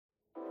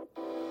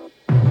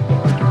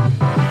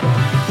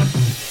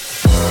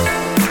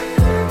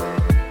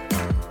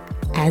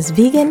As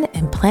vegan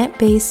and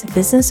plant-based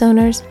business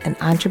owners and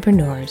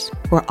entrepreneurs,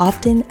 we're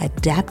often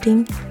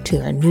adapting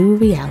to our new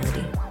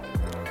reality.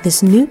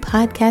 This new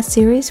podcast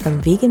series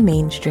from Vegan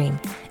Mainstream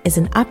is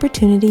an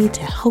opportunity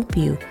to help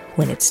you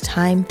when it's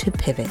time to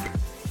pivot.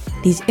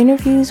 These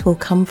interviews will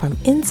come from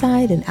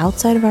inside and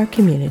outside of our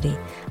community,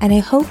 and I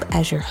hope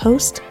as your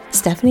host,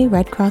 Stephanie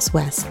Red Cross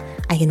West,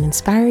 I can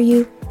inspire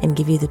you and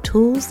give you the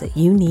tools that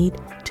you need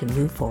to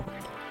move forward.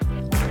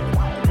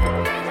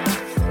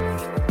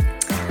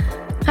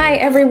 Hi,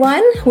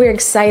 everyone. We're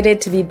excited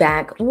to be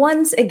back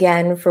once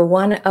again for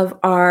one of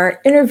our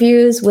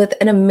interviews with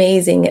an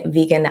amazing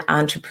vegan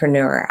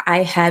entrepreneur.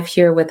 I have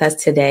here with us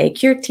today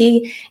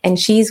Kirti, and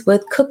she's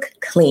with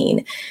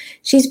KuKClean.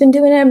 She's been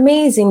doing an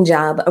amazing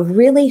job of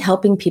really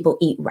helping people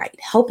eat right,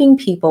 helping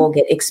people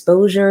get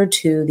exposure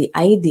to the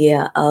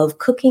idea of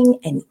cooking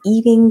and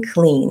eating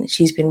clean.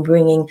 She's been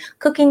bringing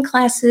cooking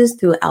classes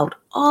throughout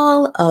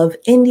all of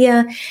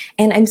India.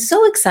 And I'm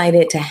so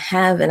excited to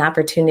have an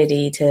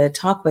opportunity to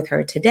talk with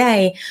her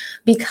today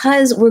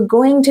because we're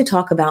going to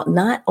talk about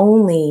not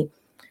only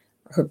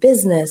her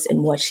business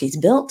and what she's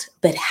built,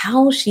 but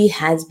how she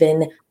has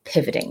been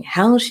pivoting,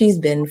 how she's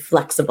been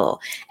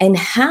flexible, and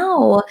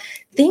how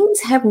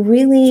things have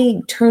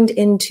really turned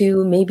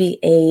into maybe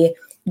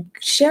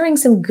sharing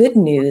some good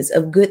news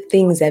of good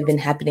things that have been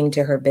happening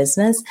to her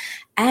business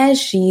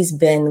as she's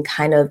been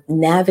kind of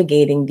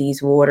navigating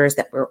these waters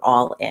that we're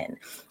all in.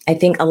 I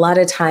think a lot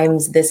of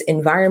times this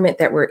environment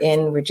that we're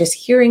in, we're just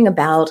hearing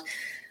about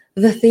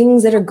the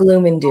things that are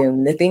gloom and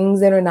doom, the things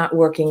that are not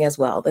working as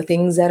well, the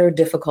things that are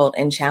difficult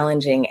and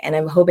challenging. And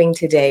I'm hoping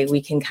today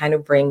we can kind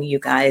of bring you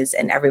guys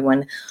and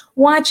everyone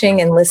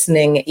watching and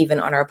listening, even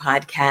on our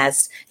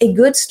podcast, a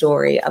good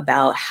story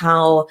about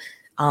how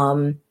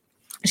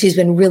she's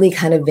been really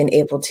kind of been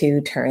able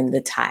to turn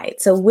the tide.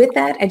 So with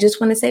that, I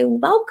just want to say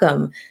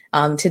welcome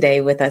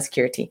today with us,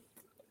 Kirti.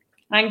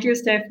 Thank you,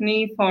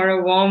 Stephanie, for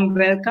a warm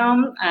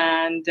welcome.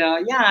 And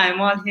I'm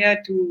all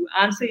here to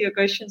answer your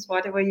questions,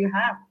 whatever you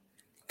have.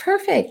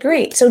 Perfect.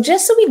 Great. So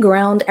just so we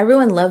ground,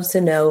 everyone loves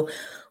to know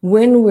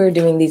when we're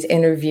doing these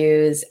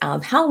interviews,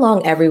 how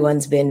long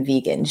everyone's been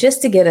vegan,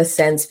 just to get a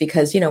sense,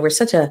 because, we're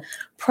such a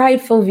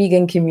prideful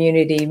vegan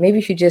community. Maybe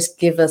if you just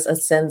give us a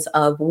sense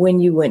of when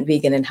you went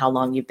vegan and how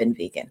long you've been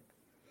vegan.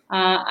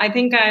 I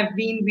think I've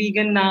been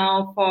vegan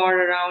now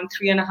for around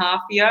 3.5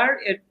 years.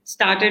 It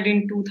started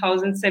in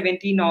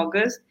 2017,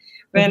 August,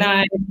 when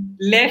I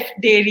left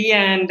dairy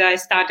and I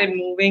started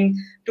moving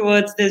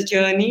towards this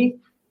journey.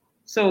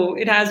 So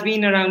it has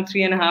been around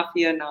 3.5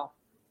 years now.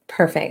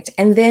 Perfect.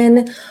 And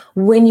then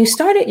when you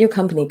started your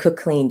company,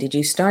 KuKClean, did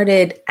you start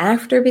it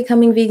after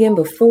becoming vegan,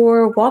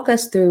 before? Walk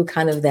us through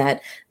kind of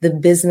the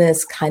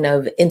business kind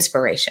of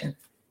inspiration.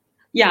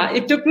 Yeah,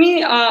 it took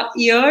me a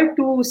year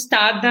to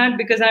start that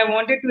because I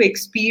wanted to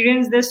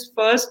experience this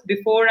first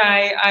before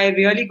I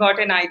really got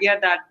an idea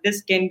that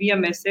this can be a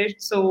message.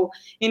 So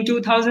in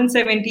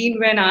 2017,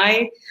 when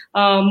I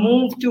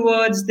moved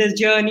towards this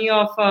journey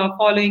of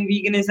following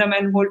veganism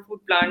and whole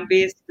food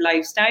plant-based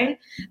lifestyle,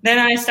 then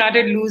I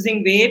started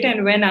losing weight.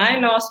 And when I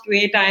lost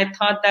weight, I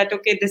thought that,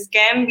 okay, this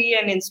can be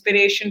an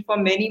inspiration for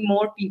many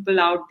more people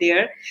out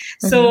there.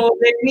 So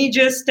let me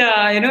just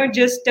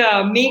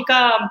make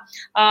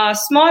a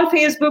small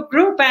Facebook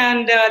group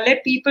and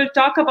let people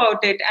talk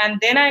about it. And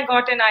then I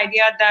got an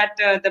idea that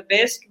the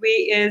best way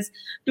is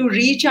to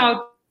reach out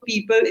to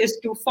people is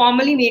to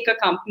formally make a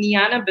company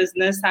and a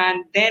business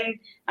and then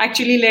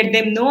actually let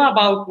them know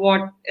about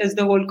what is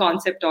the whole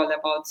concept all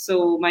about.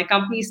 So my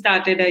company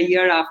started a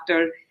year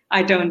after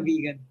I turned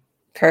vegan.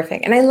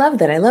 Perfect. And I love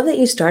that. I love that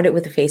you started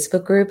with a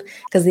Facebook group,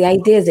 because the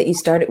idea is that you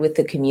started with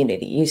the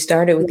community. You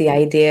started with the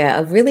idea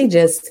of really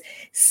just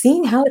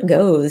seeing how it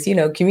goes,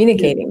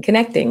 communicating,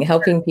 connecting,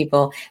 helping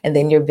people, and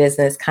then your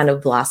business kind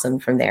of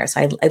blossomed from there.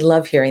 So I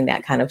love hearing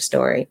that kind of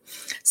story.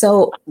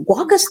 So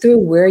walk us through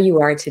where you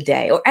are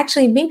today, or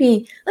actually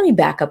maybe let me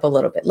back up a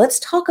little bit. Let's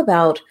talk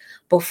about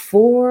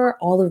before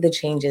all of the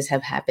changes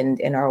have happened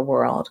in our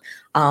world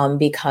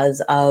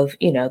because of,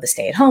 the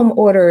stay-at-home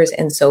orders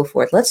and so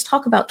forth. Let's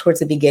talk about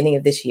towards the beginning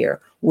of this year.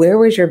 Where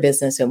was your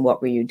business and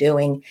what were you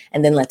doing?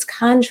 And then let's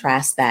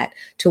contrast that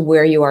to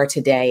where you are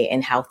today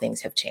and how things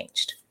have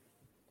changed.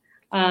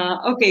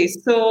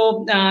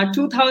 So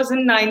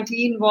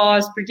 2019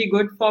 was pretty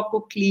good for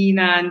KuKClean,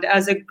 and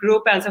as a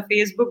group, as a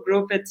Facebook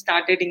group, it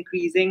started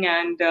increasing,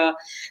 and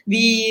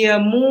we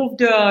moved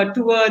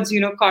towards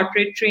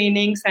corporate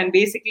trainings and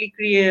basically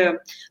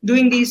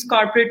doing these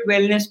corporate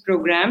wellness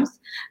programs,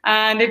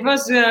 and it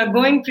was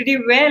going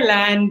pretty well,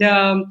 and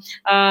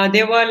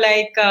they were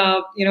like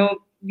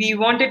we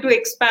wanted to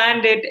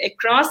expand it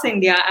across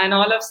India, and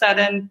all of a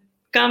sudden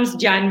comes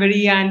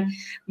January, and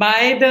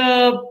by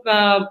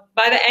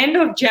the end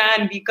of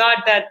Jan, we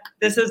got that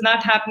this is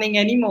not happening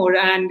anymore,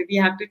 and we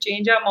have to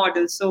change our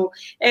model. So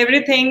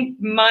everything,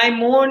 my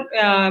more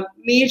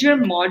major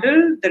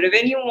model, the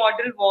revenue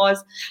model,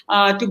 was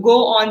to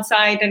go on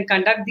site and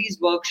conduct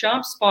these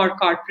workshops for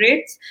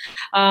corporates,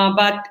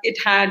 but it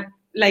had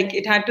like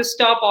it had to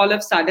stop all of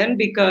a sudden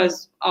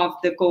because of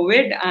the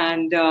COVID,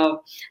 and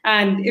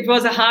it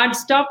was a hard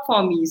stop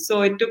for me.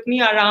 So it took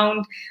me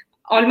around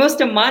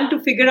almost a month to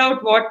figure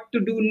out what to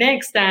do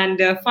next, and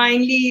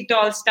finally it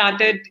all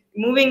started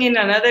moving in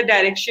another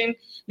direction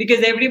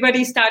because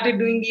everybody started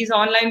doing these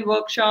online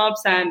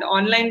workshops and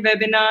online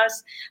webinars.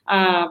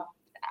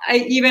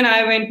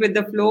 I went with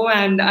the flow,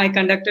 and I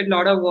conducted a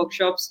lot of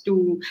workshops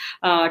to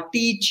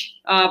teach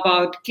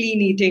about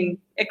clean eating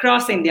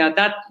across India.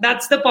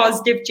 That's the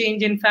positive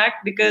change, in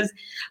fact, because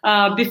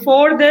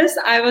before this,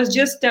 I was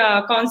just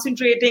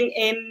concentrating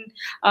in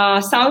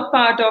south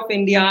part of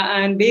India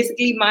and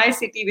basically my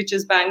city, which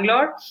is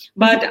Bangalore.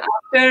 But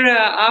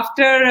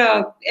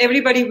after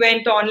everybody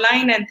went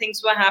online and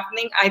things were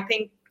happening, I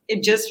think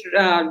it just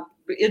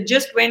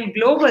went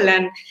global,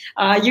 and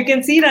you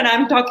can see that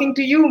I'm talking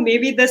to you.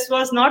 Maybe this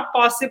was not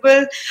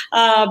possible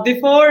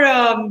before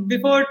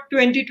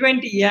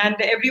 2020, and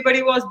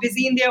everybody was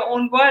busy in their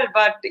own world,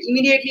 but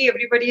immediately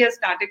everybody has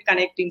started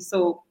connecting.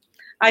 So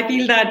I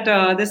feel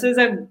that this is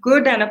a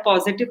good and a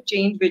positive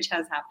change which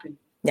has happened.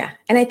 Yeah.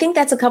 And I think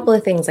that's a couple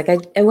of things. Like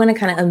I want to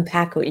kind of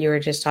unpack what you were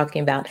just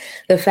talking about.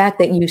 The fact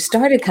that you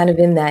started kind of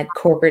in that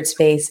corporate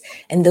space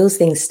and those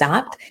things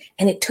stopped.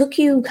 And it took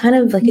you kind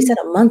of, like you said,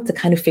 a month to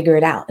kind of figure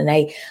it out. And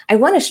I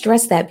want to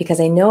stress that because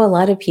I know a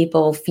lot of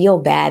people feel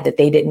bad that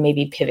they didn't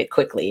maybe pivot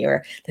quickly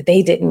or that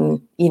they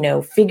didn't,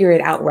 figure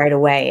it out right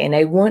away. And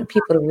I want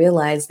people to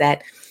realize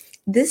that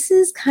this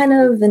is kind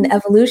of an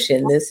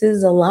evolution. This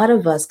is a lot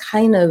of us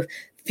kind of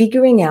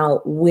figuring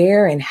out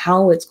where and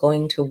how it's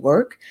going to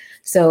work.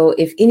 So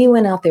if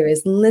anyone out there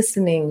is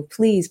listening,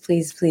 please,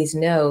 please, please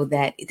know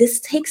that this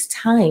takes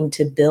time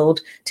to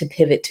build, to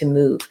pivot, to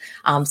move.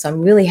 So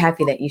I'm really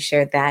happy that you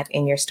shared that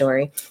in your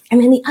story.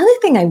 And then the other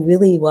thing I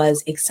really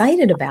was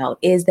excited about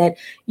is that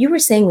you were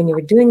saying when you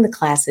were doing the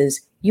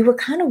classes, you were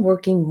kind of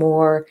working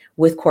more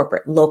with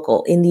corporate,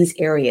 local, in these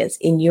areas,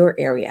 in your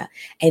area.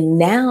 And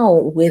now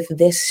with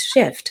this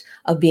shift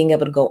of being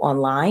able to go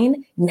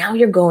online, now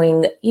you're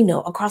going,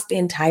 across the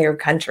entire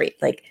country.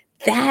 Like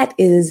that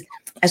is,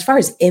 as far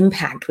as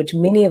impact, which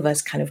many of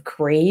us kind of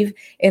crave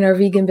in our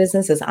vegan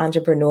business as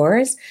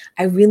entrepreneurs,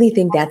 I really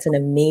think that's an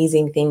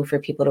amazing thing for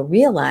people to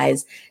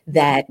realize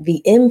that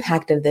the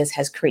impact of this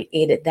has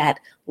created that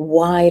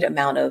wide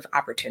amount of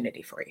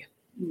opportunity for you.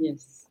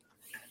 Yes.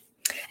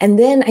 And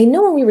then I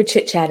know when we were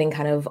chit-chatting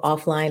kind of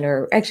offline,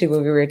 or actually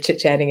when we were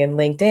chit-chatting in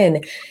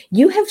LinkedIn,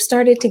 you have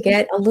started to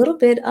get a little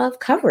bit of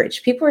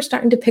coverage. People are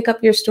starting to pick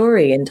up your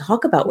story and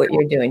talk about what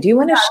you're doing. Do you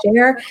want to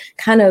share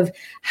kind of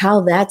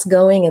how that's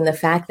going and the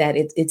fact that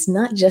it's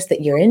not just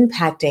that you're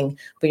impacting,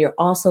 but you're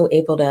also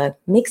able to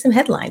make some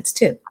headlines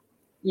too?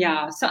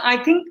 Yeah. So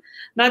I think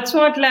that's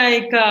what,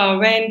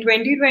 when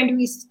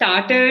 2020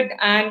 started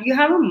and you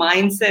have a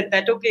mindset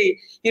that, okay,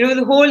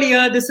 the whole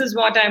year, this is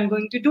what I'm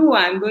going to do.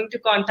 I'm going to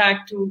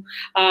contact to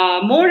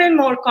more and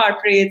more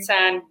corporates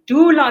and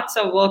do lots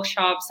of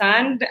workshops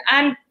and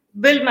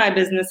build my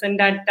business in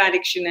that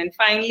direction. And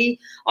finally,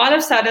 all of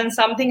a sudden,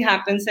 something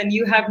happens and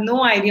you have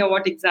no idea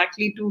what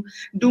exactly to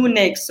do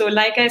next. So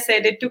like I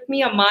said, it took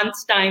me a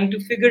month's time to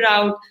figure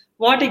out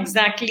what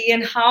exactly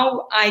and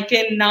how I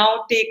can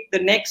now take the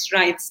next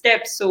right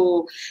step.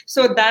 So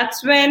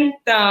that's when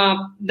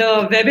the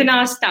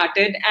webinar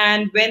started.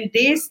 And when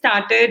they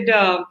started,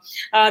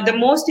 the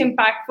most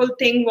impactful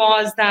thing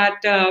was that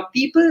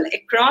people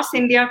across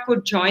India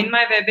could join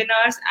my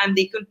webinars and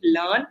they could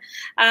learn.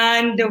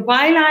 And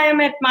while I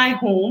am at my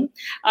home,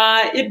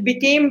 it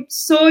became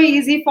so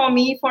easy for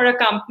me, for a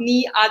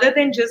company other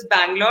than just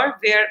Bangalore,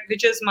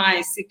 which is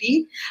my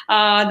city,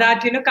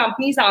 that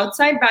companies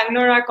outside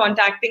Bangalore are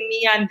contacting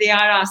me and they are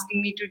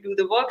asking me to do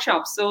the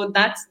workshop. So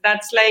that's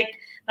like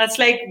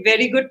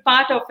very good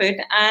part of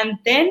it. And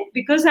then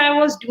because I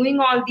was doing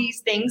all these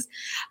things,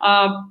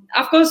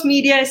 of course,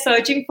 media is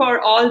searching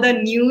for all the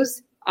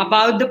news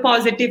about the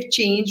positive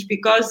change,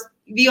 because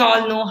we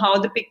all know how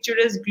the picture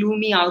is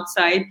gloomy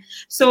outside.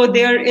 So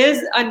there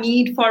is a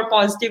need for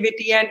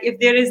positivity. And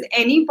if there is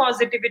any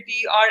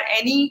positivity or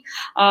any,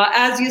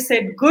 as you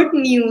said, good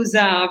news,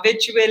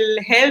 which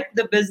will help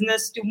the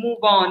business to move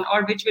on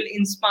or which will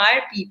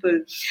inspire people,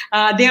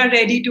 they are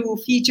ready to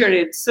feature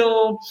it.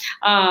 So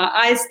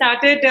I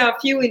started a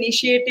few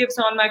initiatives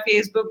on my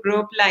Facebook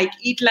group, like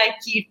Eat Like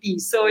Kirti.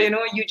 So,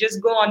 you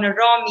just go on a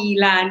raw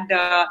meal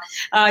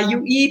and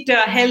you eat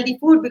healthy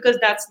food, because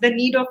that's the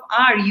need of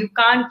our. You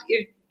can't,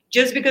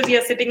 just because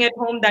you're sitting at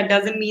home, that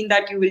doesn't mean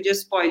that you will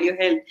just spoil your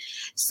health.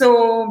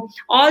 So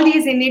all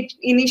these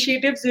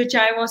initiatives which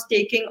I was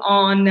taking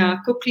on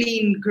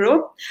KuKClean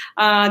group,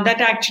 that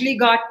actually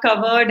got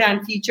covered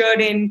and featured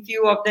in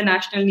few of the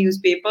national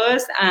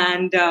newspapers.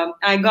 And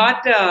I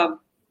got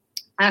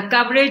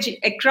coverage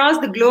across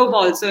the globe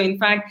also. In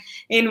fact,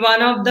 in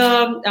one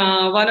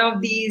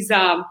of these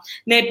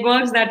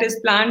networks, that is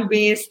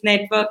Plant-Based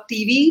Network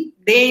TV,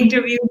 they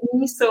interviewed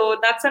me. So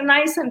that's a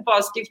nice and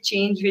positive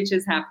change which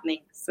is happening.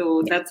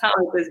 So that's how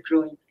it is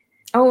growing.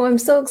 Oh, I'm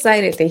so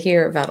excited to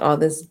hear about all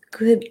this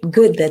good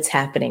that's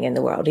happening in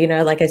the world.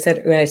 Like I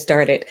said when I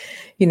started,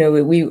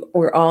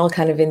 we're all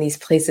kind of in these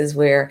places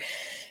where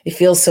it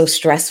feels so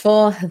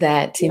stressful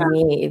that to Yeah.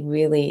 me, it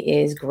really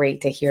is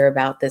great to hear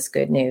about this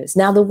good news.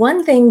 Now, the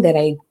one thing that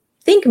I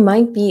think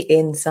might be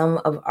in some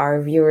of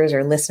our viewers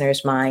or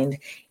listeners' mind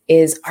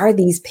is, are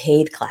these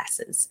paid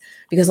classes?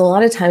 Because a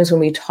lot of times when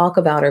we talk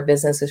about our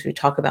businesses, we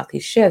talk about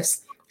these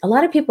shifts, a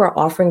lot of people are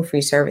offering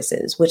free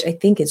services, which I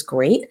think is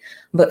great.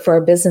 But for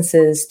our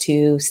businesses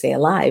to stay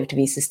alive, to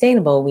be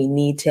sustainable, we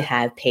need to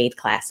have paid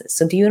classes.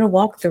 So do you want to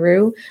walk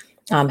through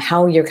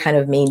how you're kind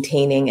of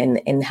maintaining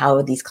and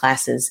how these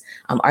classes,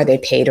 are they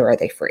paid or are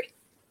they free?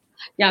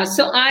 Yeah,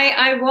 so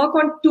I work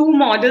on two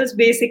models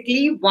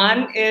basically.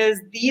 One is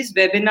these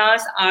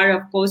webinars are,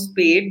 of course,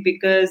 paid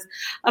because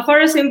for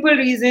a simple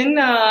reason,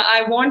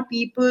 I want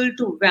people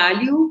to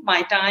value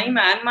my time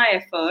and my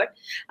effort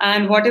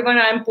and whatever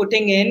I'm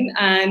putting in.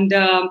 And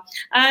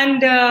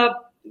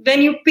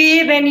when you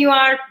pay, then you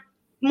are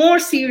more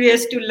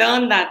serious to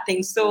learn that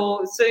thing.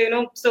 So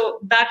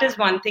that is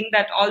one thing,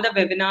 that all the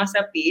webinars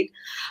are paid.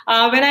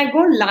 When I go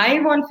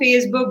live on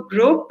Facebook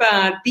group,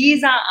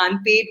 these are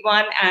unpaid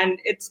one, and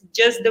it's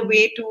just the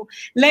way to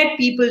let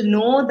people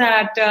know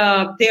that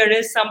there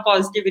is some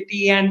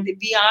positivity and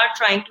we are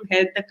trying to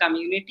help the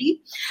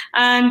community.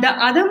 And the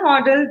other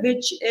model,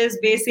 which is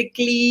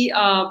basically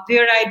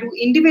where I do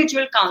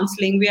individual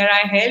counseling, where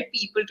I help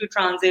people to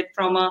transit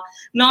from a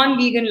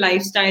non-vegan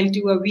lifestyle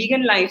to a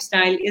vegan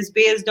lifestyle, is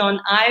based on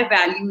I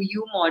value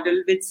you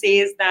model, which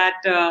says that,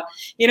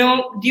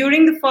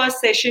 during the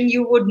first session,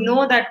 you would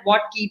know that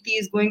what Kirti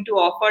is going to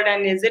offer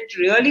and is it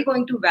really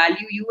going to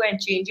value you and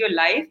change your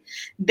life.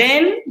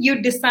 Then you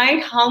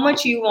decide how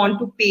much you want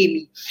to pay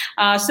me.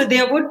 So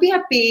there would be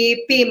a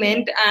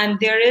payment and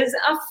there is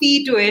a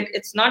fee to it.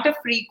 It's not a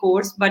free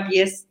course, but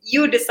yes,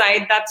 you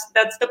decide.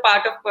 That's the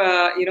part of,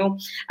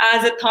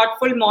 as a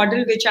thoughtful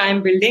model which I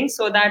am building,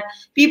 so that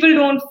people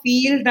don't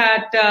feel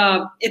that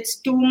it's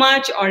too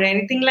much or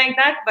anything like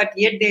that, but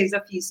yet there is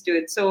a fees to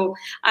it. So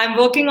I'm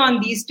working on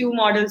these two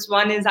models.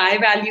 One is I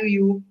value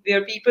you,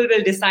 where people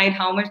will decide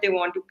how much they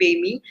want to pay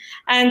me,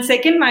 and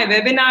second, my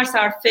webinars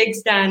are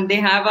fixed and they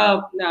have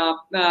a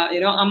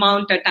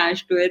amount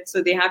attached to it,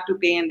 so they have to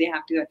pay and they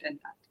have to attend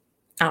that.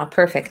 Oh,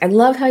 perfect. I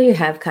love how you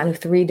have kind of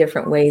three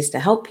different ways to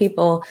help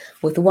people,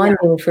 with one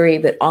being free,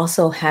 but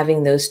also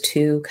having those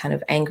two kind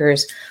of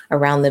anchors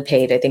around the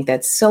paid. I think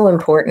that's so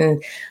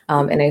important.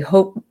 And I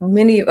hope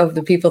many of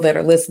the people that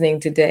are listening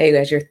today,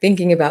 as you're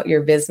thinking about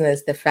your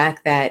business, the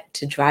fact that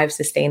to drive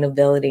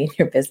sustainability in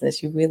your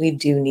business, you really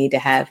do need to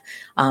have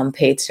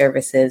paid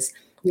services.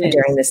 Yes.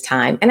 During this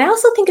time. And I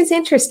also think it's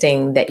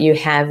interesting that you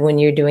have, when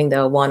you're doing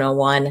the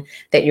one-on-one,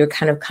 that you're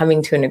kind of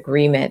coming to an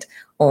agreement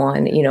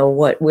on,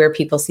 where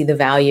people see the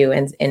value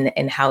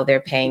and how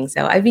they're paying.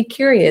 So I'd be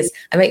curious,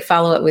 I might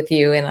follow up with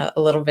you in a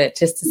little bit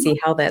just to see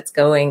how that's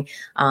going,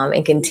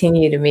 and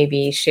continue to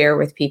maybe share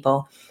with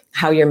people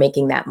how you're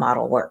making that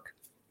model work.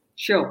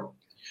 Sure.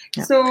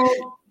 Yeah. So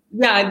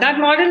yeah, that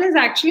model is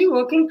actually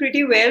working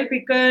pretty well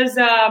because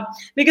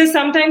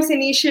sometimes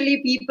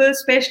initially people,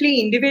 especially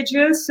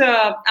individuals,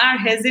 are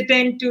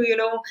hesitant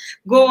to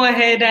go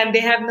ahead, and they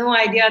have no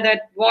idea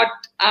that what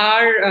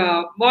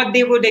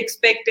they would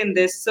expect in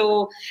this.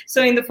 So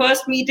in the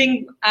first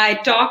meeting, I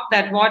talked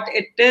that what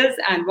it is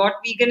and what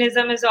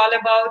veganism is all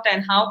about,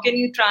 and how can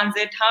you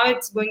transit, how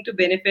it's going to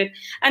benefit,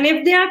 and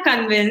if they are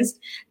convinced,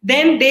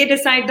 then they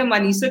decide the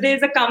money. So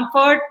there's a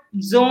comfort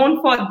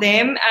zone for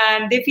them,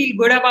 and they feel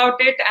good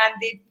about it, and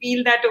they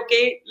feel that,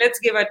 okay, let's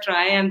give a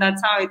try. And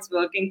that's how it's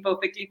working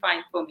perfectly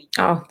fine for me.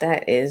 Oh,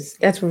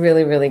 that's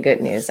really, really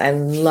good news. I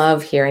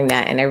love hearing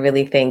that. And I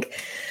really think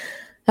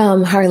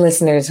our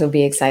listeners will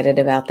be excited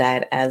about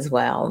that as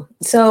well.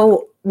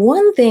 So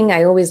one thing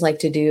I always like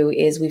to do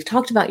is, we've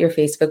talked about your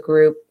Facebook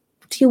group.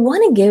 Do you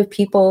want to give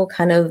people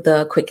kind of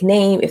the quick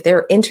name, if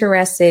they're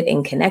interested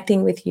in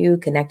connecting with you,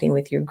 connecting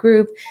with your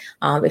group,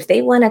 if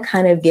they want to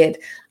kind of get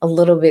a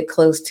little bit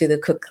close to the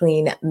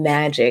KuKClean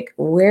magic,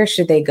 where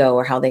should they go,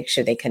 or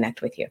should they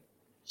connect with you?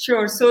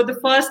 Sure. So the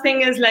first thing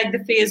is like the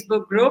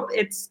Facebook group.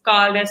 It's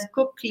called as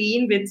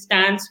KuKClean, which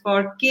stands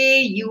for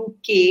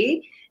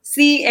KuKClean.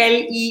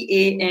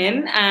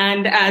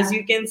 And as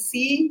you can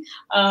see,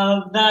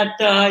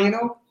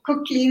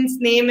 KuKClean's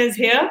name is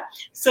here.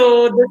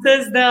 So this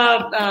is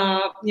the,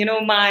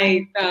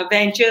 my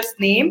venture's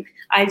name.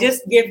 I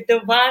just give the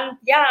one.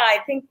 Yeah, I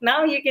think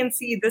now you can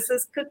see this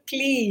is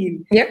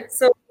KuKClean. Yep.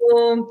 So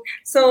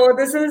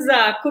this is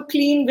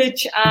KuKClean,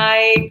 which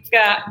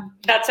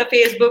that's a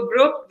Facebook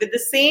group with the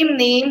same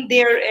name.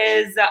 There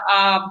is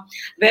a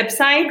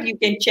website you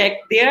can check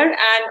there,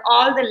 and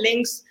all the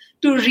links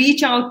to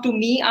reach out to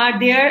me are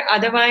there.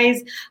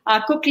 Otherwise,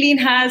 KuKClean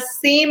has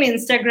same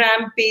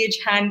Instagram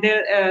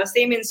handle,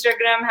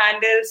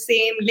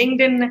 same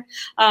LinkedIn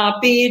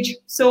page.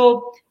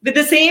 So with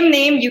the same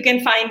name, you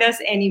can find us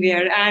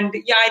anywhere. And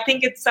yeah, I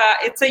think it's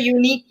a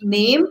unique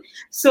name.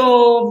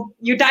 So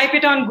you type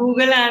it on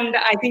Google, and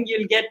I think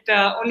you'll get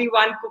only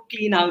one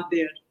KuKClean out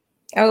there.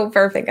 Oh,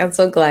 perfect. I'm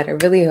so glad. I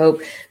really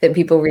hope that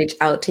people reach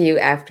out to you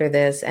after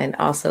this, and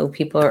also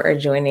people are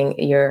joining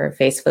your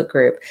Facebook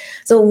group.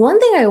 So one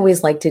thing I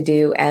always like to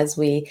do as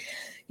we,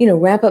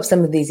 wrap up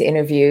some of these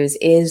interviews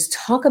is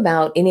talk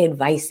about any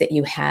advice that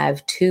you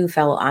have to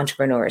fellow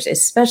entrepreneurs,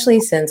 especially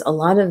since a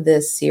lot of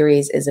this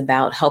series is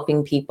about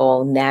helping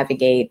people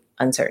navigate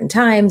uncertain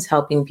times,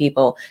 helping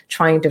people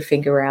trying to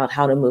figure out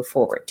how to move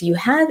forward. Do you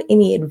have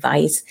any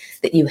advice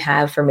that you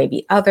have for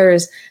maybe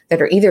others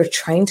that are either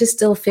trying to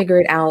still figure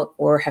it out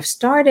or have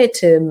started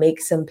to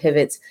make some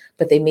pivots,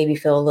 but they maybe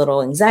feel a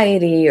little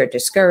anxiety or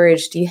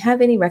discouraged? Do you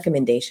have any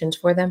recommendations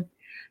for them?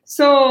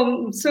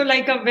 So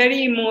like a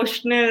very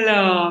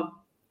emotional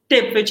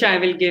tip, which I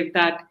will give,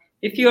 that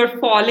if you're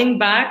falling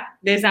back,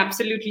 there's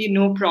absolutely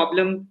no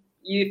problem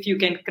if you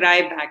can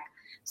cry back.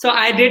 So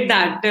I did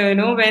that,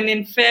 when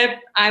in Feb,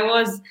 I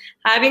was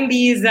having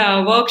these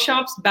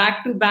workshops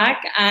back to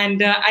back.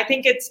 And I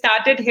think it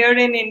started here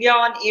in India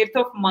on 8th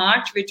of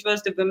March, which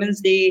was the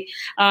Women's Day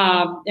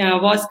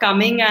was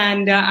coming.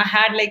 And I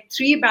had like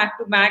 3 back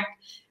to back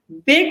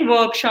big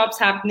workshops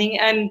happening.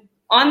 And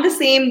on the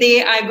same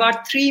day, I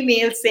got 3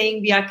 mails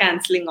saying we are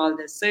canceling all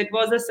this. So it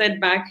was a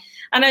setback.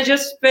 And I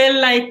just felt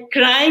like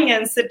crying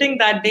and sitting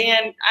that day,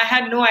 and I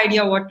had no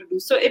idea what to do.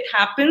 So it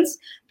happens.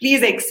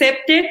 Please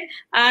accept it.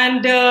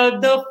 And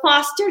the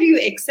faster you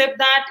accept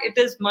that, it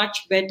is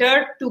much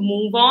better to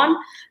move on.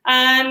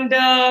 And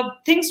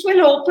things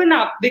will open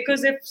up,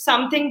 because if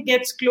something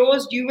gets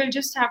closed, you will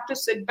just have to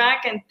sit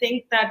back and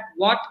think that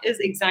what is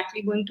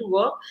exactly going to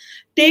work.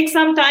 Take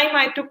some time.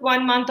 I took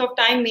 1 month of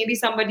time. Maybe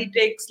somebody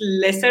takes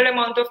lesser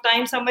amount of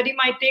time. Somebody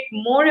might take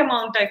more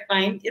amount of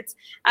time. It's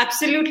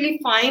absolutely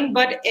fine.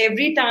 But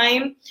every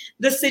time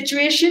the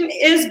situation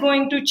is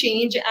going to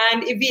change.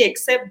 And if we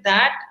accept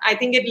that, I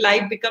think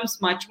life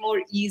becomes much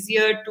more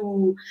easier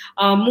to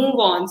move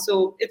on.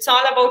 So it's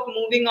all about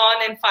moving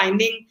on and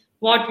finding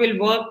what will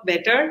work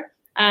better.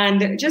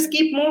 And just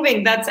keep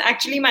moving. That's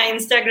actually my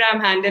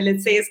Instagram handle.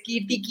 It says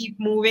Kirti keep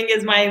moving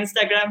is my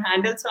Instagram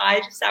handle. So I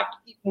just have to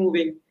keep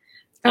moving.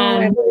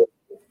 And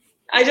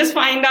I just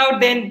find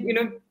out then,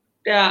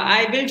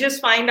 I will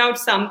just find out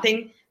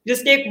something.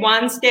 Just take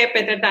one step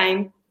at a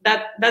time.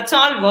 That's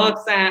all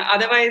works.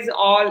 Otherwise,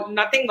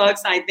 nothing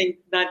works. I think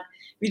that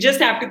we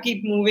just have to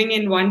keep moving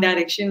in one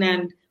direction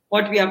and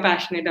what we are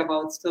passionate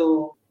about.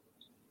 So